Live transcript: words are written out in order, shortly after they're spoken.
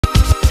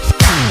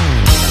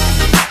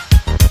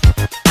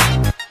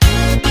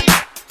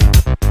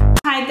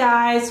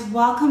guys,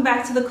 welcome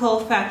back to the Curl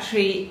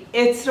Factory.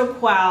 It's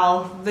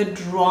Raquel, the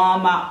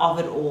drama of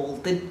it all,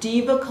 the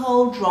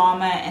DevaCurl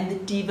drama and the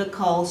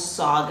DevaCurl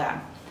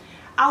saga.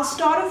 I'll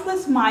start off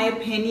with my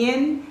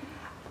opinion.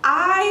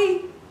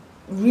 I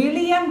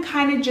really am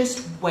kind of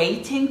just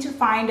waiting to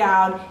find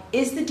out,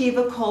 is the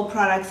DevaCurl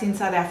products in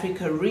South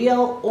Africa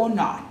real or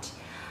not?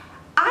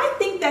 I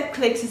think that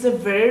Clicks is a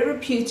very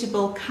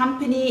reputable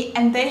company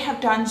and they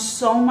have done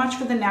so much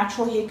for the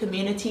natural hair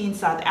community in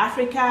South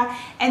Africa,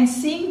 and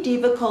seeing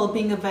DevaCurl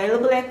being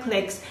available at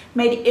Clicks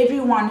made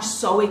everyone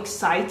so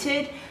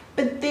excited,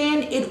 but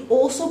then it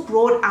also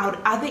brought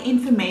out other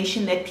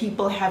information that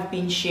people have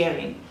been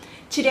sharing.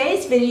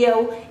 Today's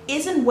video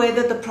isn't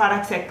whether the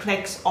products at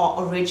Clicks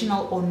are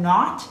original or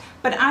not,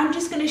 but I'm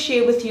just going to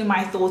share with you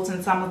my thoughts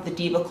on some of the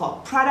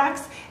DevaCurl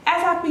products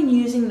as I've been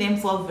using them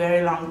for a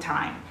very long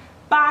time.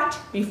 But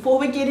before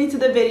we get into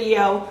the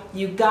video,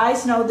 you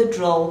guys know the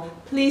drill.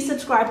 Please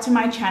subscribe to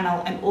my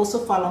channel and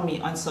also follow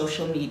me on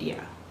social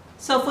media.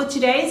 So for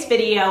today's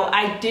video,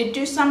 I did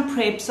do some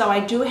prep, so I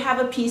do have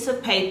a piece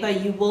of paper.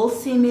 You will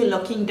see me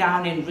looking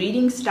down and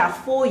reading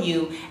stuff for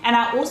you. And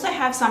I also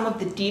have some of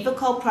the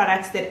DevaCurl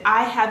products that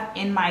I have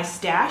in my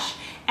stash.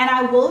 And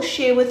I will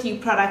share with you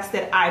products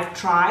that I've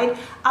tried.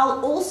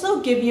 I'll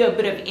also give you a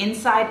bit of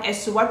insight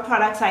as to what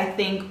products I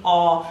think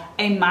are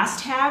a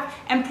must-have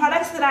and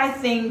products that I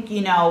think,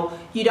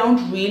 you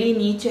don't really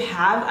need to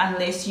have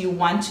unless you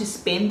want to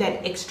spend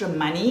that extra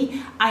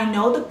money. I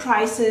know the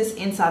prices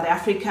in South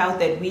Africa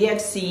that we have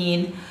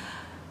seen,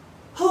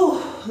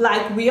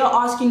 like we are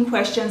asking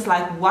questions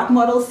like, what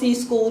Model C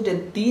school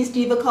did these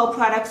DevaCurl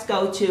products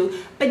go to?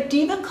 But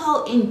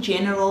DevaCurl in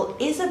general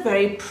is a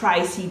very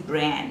pricey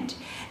brand.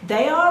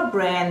 They are a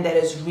brand that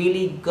is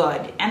really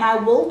good, and I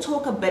will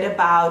talk a bit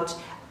about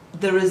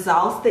the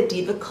results that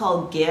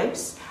DevaCurl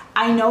gives.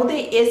 I know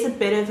there is a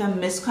bit of a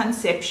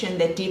misconception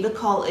that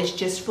DevaCurl is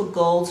just for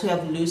girls who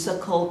have looser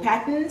curl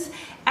patterns.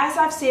 As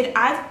I've said,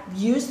 I've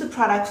used the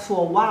product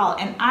for a while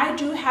and I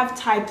do have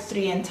type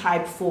 3 and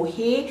type 4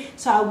 hair,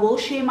 so I will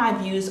share my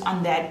views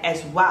on that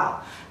as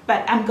well.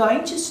 But I'm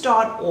going to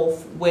start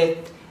off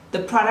with the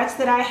products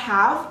that I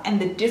have and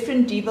the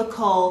different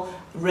DevaCurl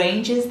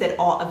ranges that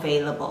are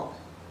available.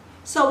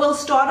 So we'll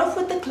start off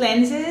with the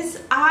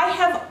cleansers. I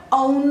have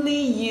only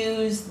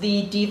used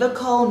the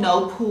DevaCurl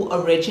No-Poo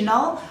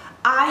Original.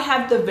 I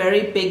have the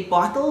very big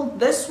bottle.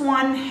 This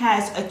one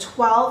has a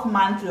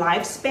 12-month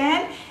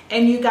lifespan,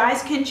 and you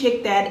guys can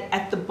check that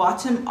at the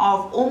bottom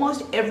of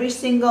almost every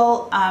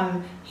single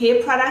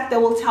hair product.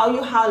 That will tell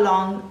you how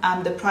long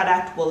the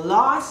product will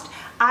last.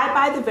 I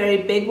buy the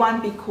very big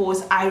one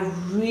because I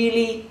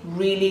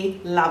really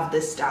love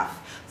this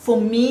stuff. For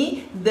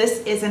me,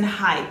 this isn't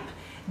hype.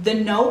 The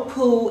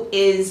No-Poo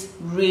is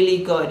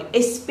really good,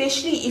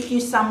 especially if you're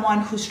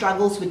someone who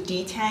struggles with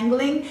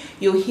detangling.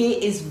 Your hair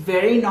is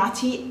very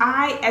knotty.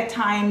 At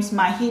times,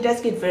 my hair does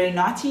get very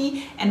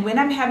knotty, and when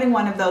I'm having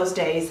one of those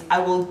days, I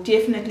will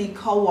definitely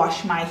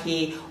co-wash my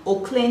hair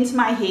or cleanse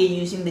my hair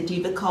using the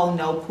DevaCurl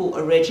No-Poo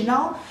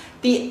Original.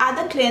 The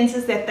other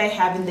cleansers that they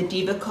have in the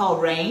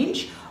DevaCurl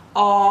range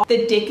are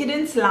the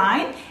Decadence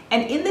line,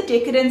 and in the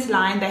Decadence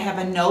line they have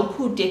a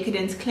No-Poo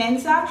Decadence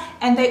cleanser,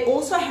 and they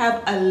also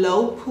have a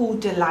Low-Poo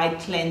Delight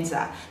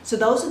cleanser. So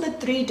those are the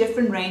three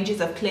different ranges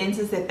of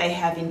cleansers that they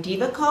have in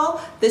DevaCurl.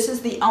 This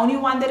is the only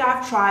one that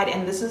I've tried,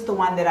 and this is the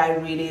one that I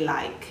really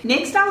like.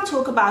 Next, I'll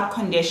talk about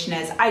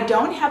conditioners. I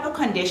don't have a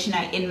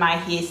conditioner in my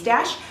hair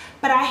stash,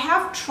 but I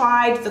have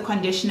tried the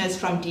conditioners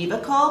from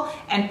DevaCurl,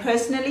 and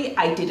personally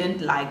I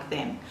didn't like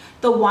them.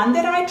 The one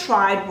that I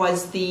tried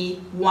was the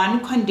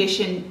One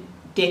Condition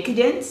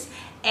Decadence,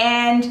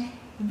 and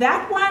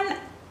that one,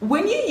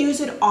 when you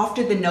use it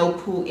after the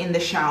No-Poo in the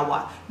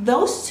shower,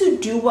 those two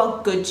do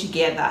work good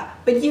together,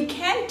 but you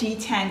can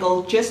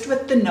detangle just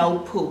with the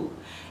No-Poo.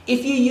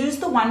 If you use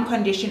the One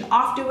Condition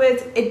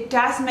afterwards, it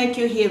does make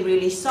your hair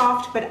really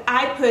soft, but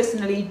I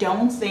personally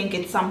don't think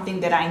it's something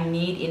that I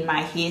need in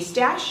my hair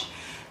stash.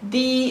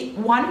 The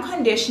One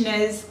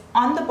Conditioners,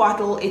 on the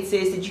bottle it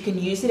says that you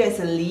can use it as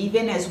a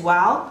leave-in as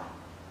well.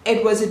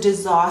 It was a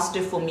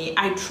disaster for me.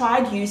 I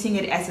tried using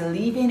it as a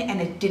leave-in and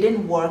it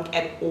didn't work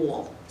at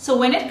all. So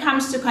when it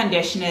comes to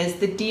conditioners,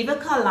 the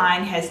DevaCurl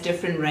line has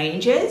different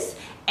ranges,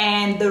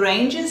 and the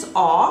ranges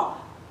are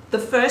the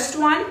first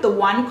one, the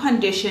One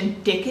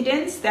Condition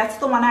Decadence. That's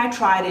the one I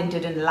tried and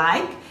didn't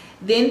like.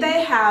 Then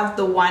they have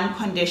the One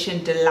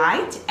Condition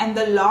Delight, and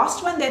the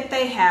last one that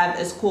they have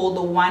is called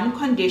the One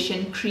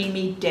Condition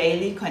Creamy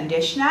Daily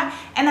Conditioner,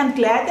 and I'm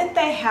glad that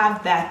they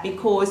have that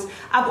because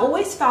I've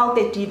always felt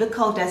that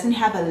DevaCurl doesn't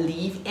have a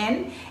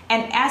leave-in,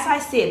 and as I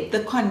said,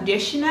 the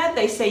conditioner,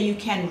 they say you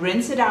can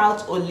rinse it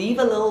out or leave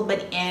a little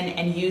bit in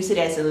and use it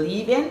as a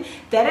leave-in.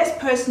 That has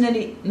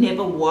personally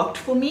never worked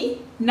for me.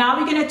 Now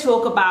we're going to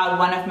talk about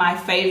one of my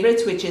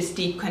favorites, which is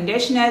deep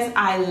conditioners.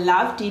 I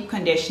love deep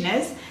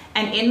conditioners.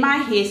 And in my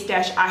hair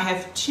stash, I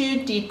have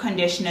 2 deep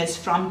conditioners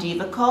from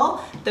DevaCurl.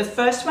 The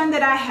first one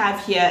that I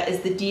have here is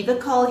the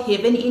DevaCurl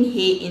Heaven in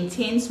Hair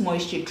Intense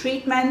Moisture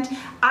Treatment.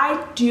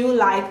 I do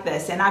like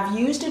this and I've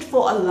used it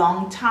for a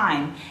long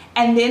time.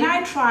 And then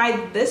I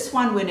tried this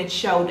one when it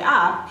showed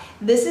up.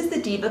 This is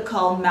the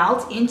DevaCurl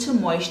Melt Into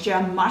Moisture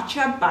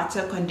Matcha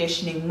Butter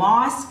Conditioning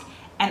Mask.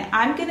 And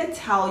I'm gonna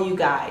tell you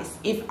guys,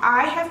 if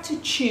I have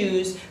to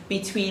choose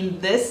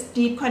between this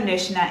deep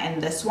conditioner and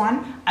this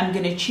one, I'm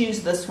gonna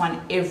choose this one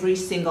every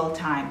single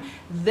time.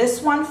 This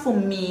one for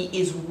me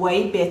is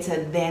way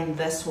better than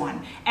this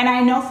one. And I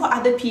know for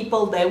other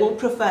people, they will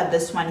prefer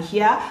this one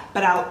here,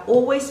 but I'll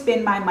always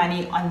spend my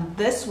money on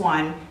this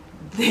one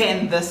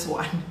than this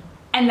one.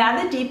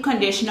 Another deep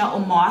conditioner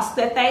or mask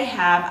that they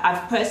have,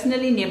 I've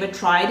personally never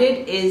tried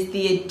it, is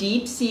the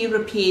Deep Sea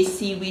Repair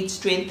Seaweed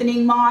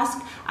Strengthening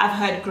Mask. I've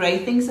heard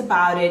great things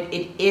about it.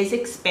 It is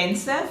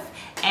expensive,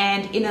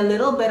 and in a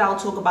little bit I'll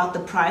talk about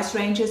the price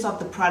ranges of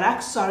the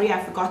products. Sorry, I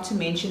forgot to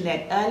mention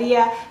that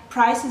earlier.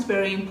 Price is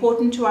very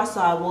important to us, so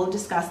I will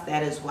discuss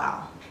that as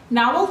well.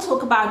 Now we'll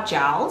talk about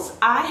gels.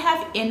 I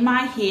have in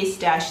my hair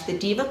stash the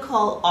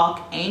DevaCurl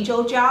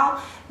Archangel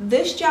Gel.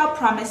 This gel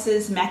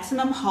promises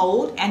maximum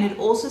hold, and it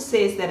also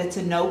says that it's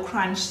a no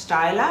crunch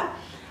styler.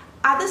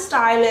 Other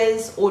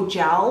stylers or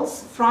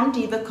gels from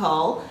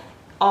DevaCurl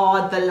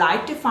are the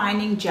Light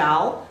Defining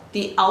Gel,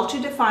 the Ultra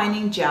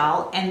Defining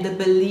Gel, and the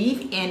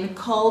Believe In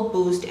Curl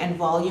Boost and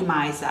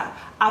Volumizer.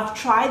 I've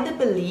tried the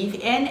Believe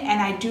In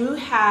and I do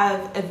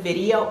have a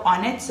video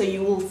on it, so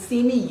you will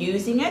see me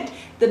using it.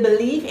 The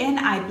Believe In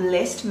I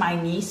blessed my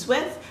niece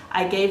with.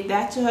 I gave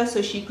that to her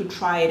so she could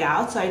try it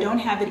out, so I don't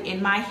have it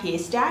in my hair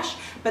stash,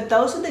 but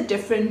those are the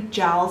different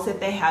gels that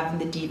they have in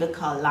the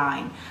DevaCurl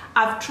line.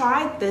 I've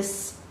tried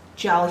this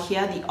gel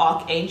here, the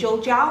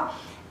Archangel Gel,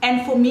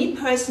 and for me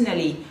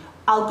personally,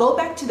 I'll go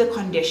back to the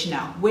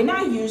conditioner. When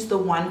I used the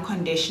one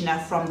conditioner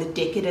from the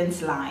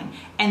Decadence line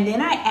and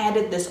then I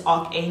added this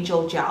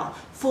Archangel Gel,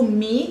 for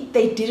me,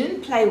 they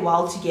didn't play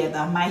well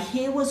together. My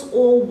hair was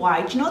all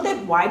white. You know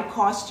that white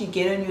cast you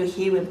get on your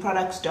hair when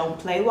products don't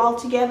play well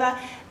together?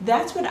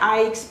 That's what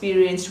I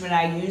experienced when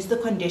I used the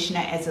conditioner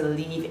as a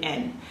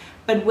leave-in.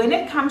 But when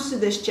it comes to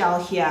this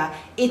gel here,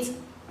 it's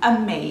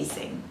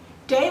amazing.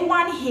 Day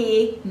 1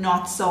 hair,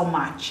 not so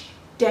much.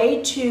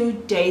 Day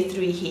 2, day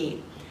 3 hair.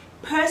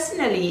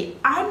 Personally,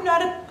 I'm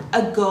not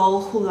a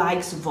girl who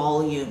likes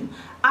volume.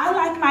 I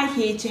like my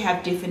hair to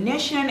have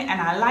definition and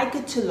I like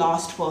it to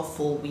last for a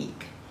full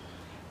week.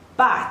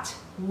 But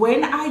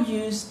when I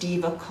use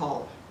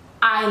DevaCurl,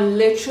 I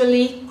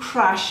literally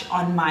crush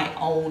on my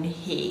own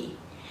hair.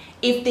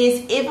 If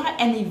there's ever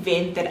an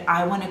event that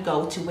I want to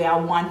go to where I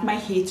want my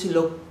hair to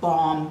look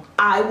bomb,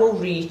 I will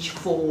reach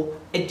for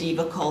a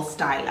DevaCurl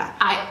styler.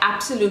 I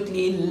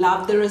absolutely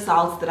love the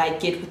results that I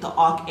get with the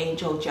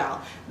Archangel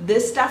Gel.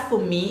 This stuff for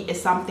me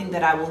is something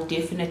that I will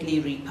definitely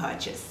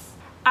repurchase.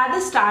 Other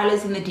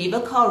stylers in the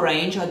DevaCurl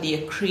range are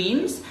their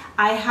creams.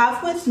 I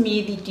have with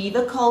me the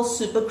DevaCurl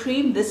Super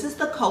Cream. This is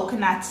the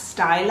coconut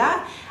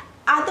styler.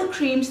 Other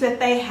creams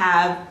that they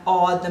have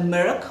are the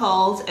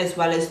Miracles as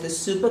well as the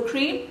Super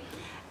Cream.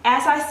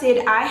 As I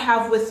said, I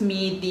have with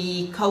me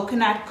the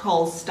Coconut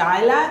Curl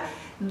Styler.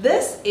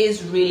 This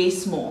is really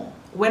small.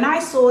 When I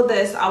saw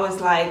this, I was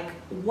like,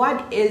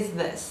 what is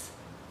this?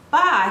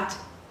 But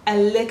a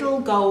little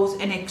goes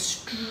an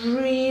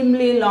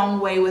extremely long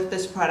way with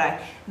this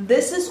product.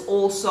 This is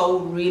also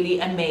really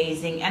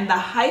amazing, and the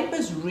hype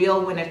is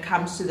real when it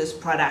comes to this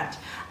product.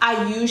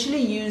 I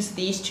usually use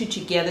these two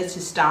together to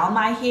style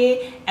my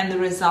hair, and the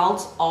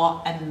results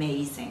are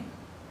amazing.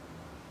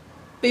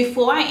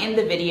 Before I end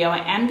the video, I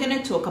am going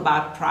to talk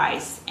about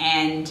price,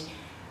 and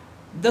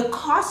the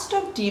cost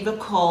of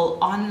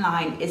DevaCurl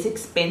online is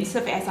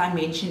expensive, as I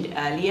mentioned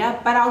earlier,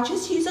 but I'll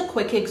just use a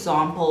quick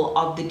example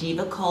of the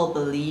DevaCurl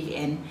Believe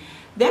In.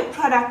 Their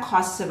product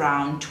costs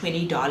around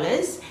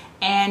 $20,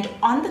 and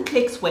on the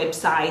Clicks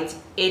website,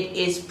 it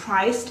is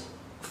priced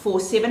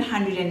for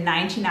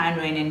 799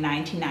 Rand and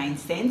 99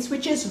 cents,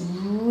 which is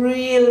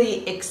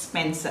really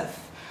expensive.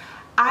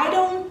 I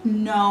don't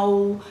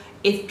know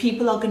if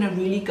people are going to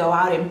really go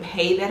out and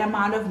pay that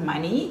amount of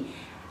money.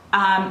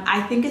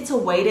 I think it's a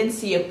wait and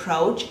see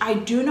approach. I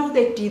do know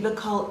that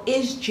DevaCurl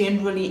is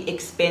generally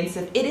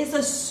expensive. It is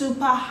a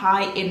super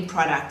high-end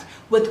product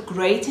with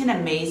great and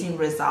amazing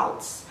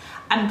results.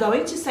 I'm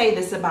going to say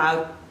this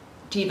about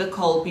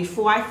DevaCurl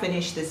before I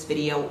finish this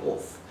video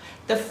off.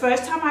 The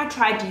first time I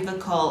tried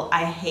DevaCurl,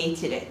 I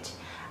hated it.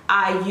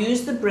 I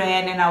used the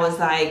brand and I was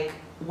like,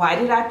 why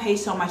did I pay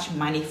so much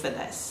money for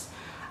this?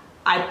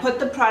 I put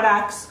the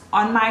products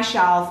on my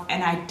shelf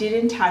and I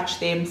didn't touch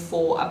them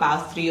for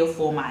about 3 or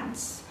 4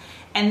 months.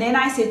 And then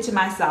I said to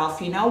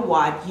myself, you know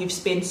what? You've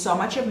spent so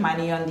much of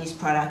money on these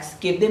products.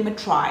 Give them a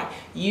try.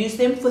 Use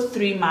them for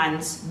 3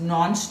 months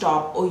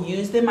non-stop, or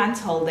use them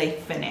until they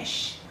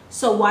finish.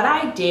 So what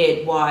I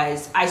did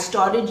was I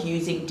started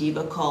using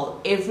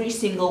DevaCurl every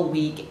single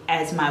week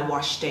as my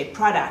wash day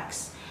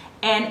products.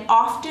 And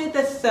after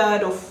the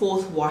 3rd or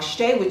 4th wash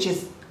day, which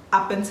is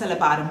up until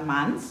about a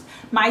month,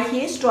 my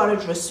hair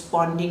started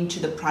responding to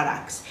the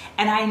products.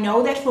 And I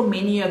know that for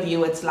many of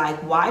you, it's like,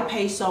 why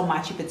pay so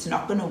much if it's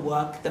not going to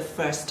work the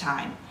first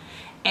time?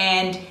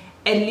 And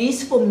at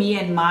least for me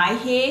and my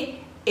hair,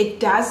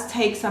 it does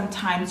take some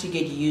time to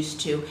get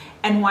used to.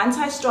 And once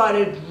I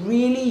started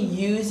really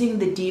using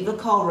the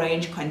DevaCurl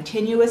range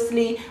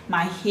continuously,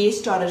 my hair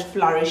started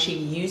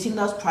flourishing using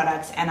those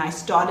products, and I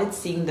started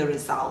seeing the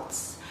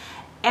results.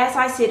 As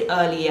I said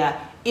earlier,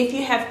 if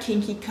you have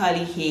kinky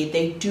curly hair,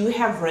 they do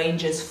have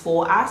ranges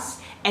for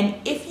us. And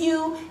if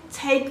you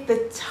take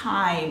the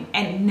time,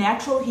 and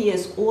natural hair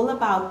is all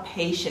about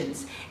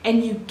patience,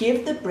 and you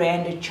give the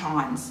brand a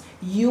chance,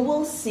 you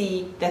will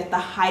see that the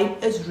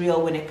hype is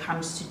real when it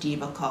comes to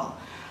DevaCurl.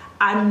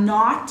 I'm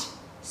not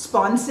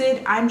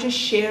sponsored, I'm just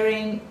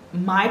sharing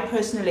my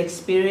personal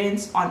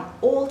experience on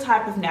all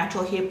type of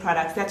natural hair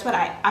products. That's what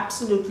I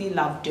absolutely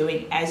love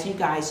doing, as you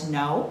guys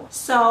know.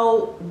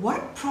 So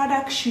what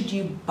products should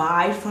you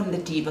buy from the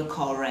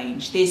DevaCurl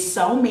range? There's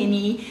so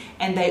many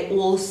and they're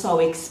all so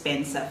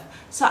expensive.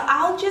 So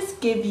I'll just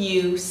give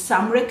you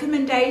some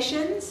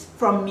recommendations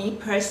from me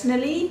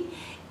personally.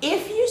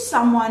 If you're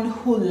someone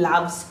who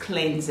loves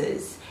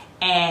cleansers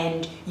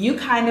and you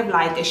kind of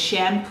like a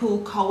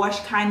shampoo co-wash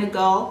kind of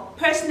girl,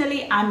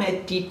 personally I'm a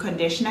deep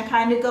conditioner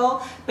kind of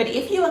girl, but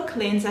if you're a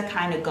cleanser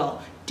kind of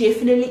girl,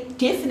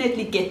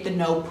 definitely get the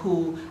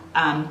No-Poo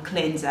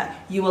cleanser.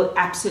 You will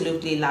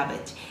absolutely love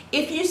it.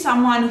 If you're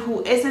someone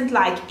who isn't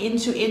like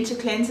into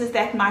cleansers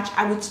that much,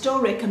 I would still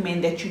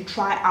recommend that you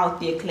try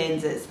out their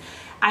cleansers.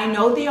 I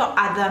know there are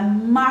other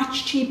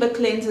much cheaper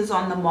cleansers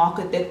on the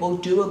market that will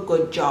do a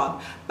good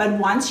job, but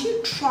once you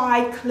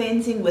try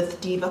cleansing with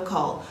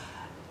DevaCurl,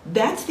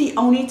 that's the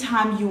only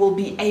time you will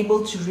be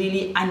able to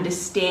really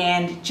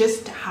understand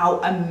just how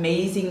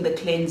amazing the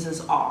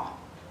cleansers are.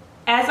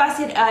 As I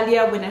said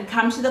earlier, when it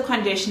comes to the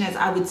conditioners,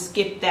 I would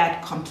skip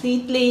that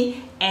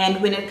completely. And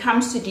when it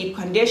comes to deep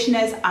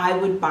conditioners, I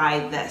would buy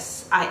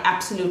this. I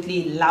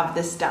absolutely love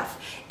this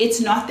stuff. It's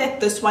not that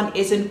this one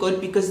isn't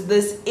good, because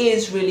this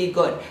is really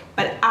good,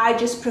 but I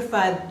just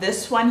prefer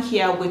this one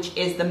here, which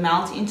is the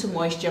Melt Into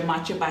Moisture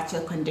Matcha Butter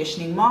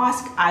Conditioning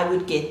Mask. I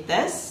would get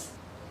this.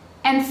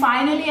 And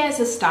finally, as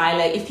a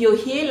styler, if your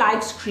hair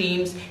likes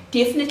creams,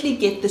 definitely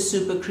get the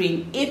super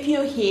cream if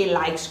your hair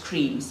likes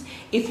creams.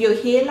 If your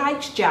hair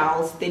likes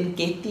gels, then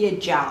get the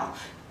gel.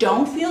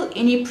 Don't feel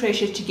any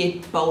pressure to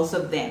get both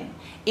of them.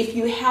 If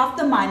you have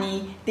the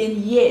money,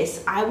 then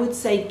yes, I would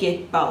say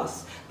get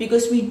both,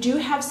 because we do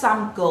have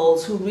some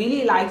girls who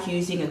really like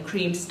using a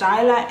cream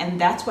styler,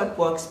 and that's what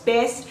works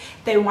best.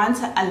 They want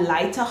a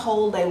lighter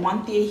hold, they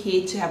want their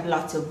hair to have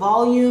lots of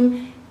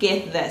volume.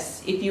 Get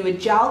this. If you're a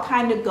gel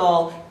kind of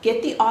girl,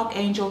 get the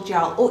Archangel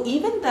gel, or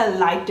even the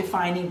light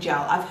defining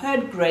gel. I've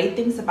heard great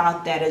things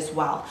about that as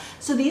well.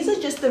 So these are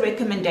just the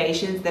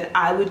recommendations that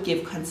I would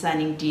give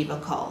concerning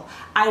DevaCurl.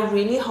 I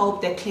really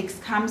hope that Clicks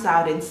comes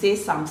out and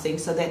says something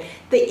so that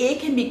the air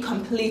can be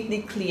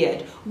completely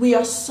cleared. We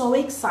are so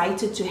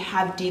excited to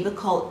have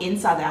DevaCurl in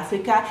South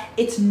Africa.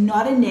 It's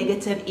not a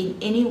negative in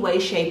any way,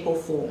 shape or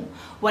form.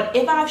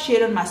 Whatever I've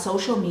shared on my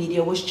social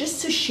media was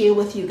just to share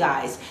with you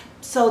guys,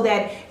 so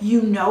that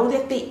you know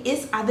that there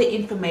is other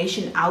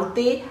information out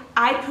there.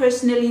 I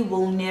personally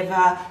will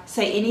never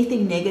say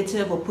anything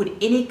negative or put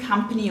any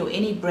company or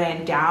any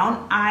brand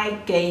down.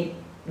 I gain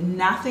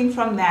nothing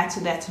from that,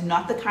 so that's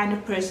not the kind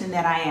of person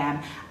that I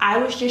am. I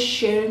was just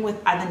sharing with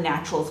other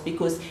naturals,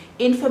 because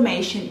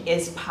information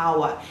is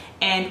power,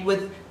 and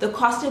with the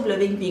cost of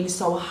living being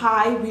so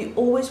high, we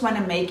always want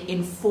to make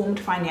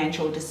informed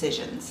financial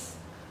decisions.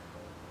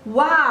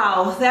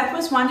 Wow, that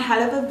was one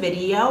hell of a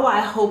video.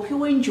 I hope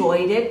you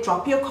enjoyed it.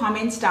 Drop your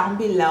comments down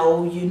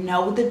below. You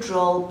know the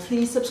drill.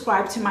 Please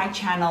subscribe to my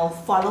channel.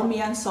 Follow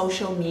me on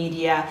social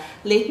media.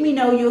 Let me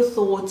know your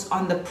thoughts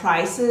on the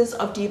prices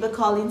of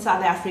DevaCurl in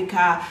South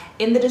Africa.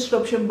 In the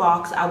description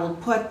box, I will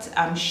put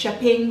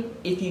shipping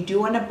if you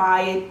do want to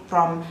buy it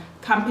from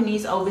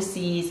companies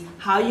overseas,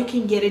 how you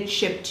can get it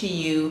shipped to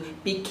you.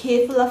 Be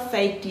careful of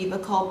fake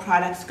DevaCurl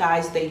products,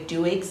 guys. They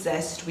do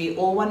exist. We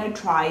all want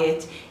to try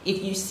it.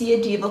 If you see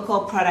a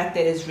DevaCurl product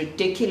that is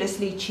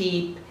ridiculously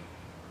cheap,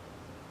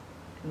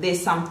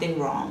 there's something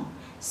wrong.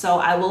 So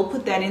I will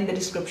put that in the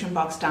description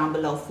box down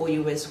below for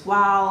you as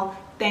well.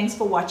 Thanks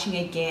for watching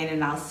again,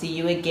 and I'll see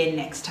you again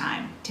next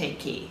time. Take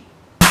care.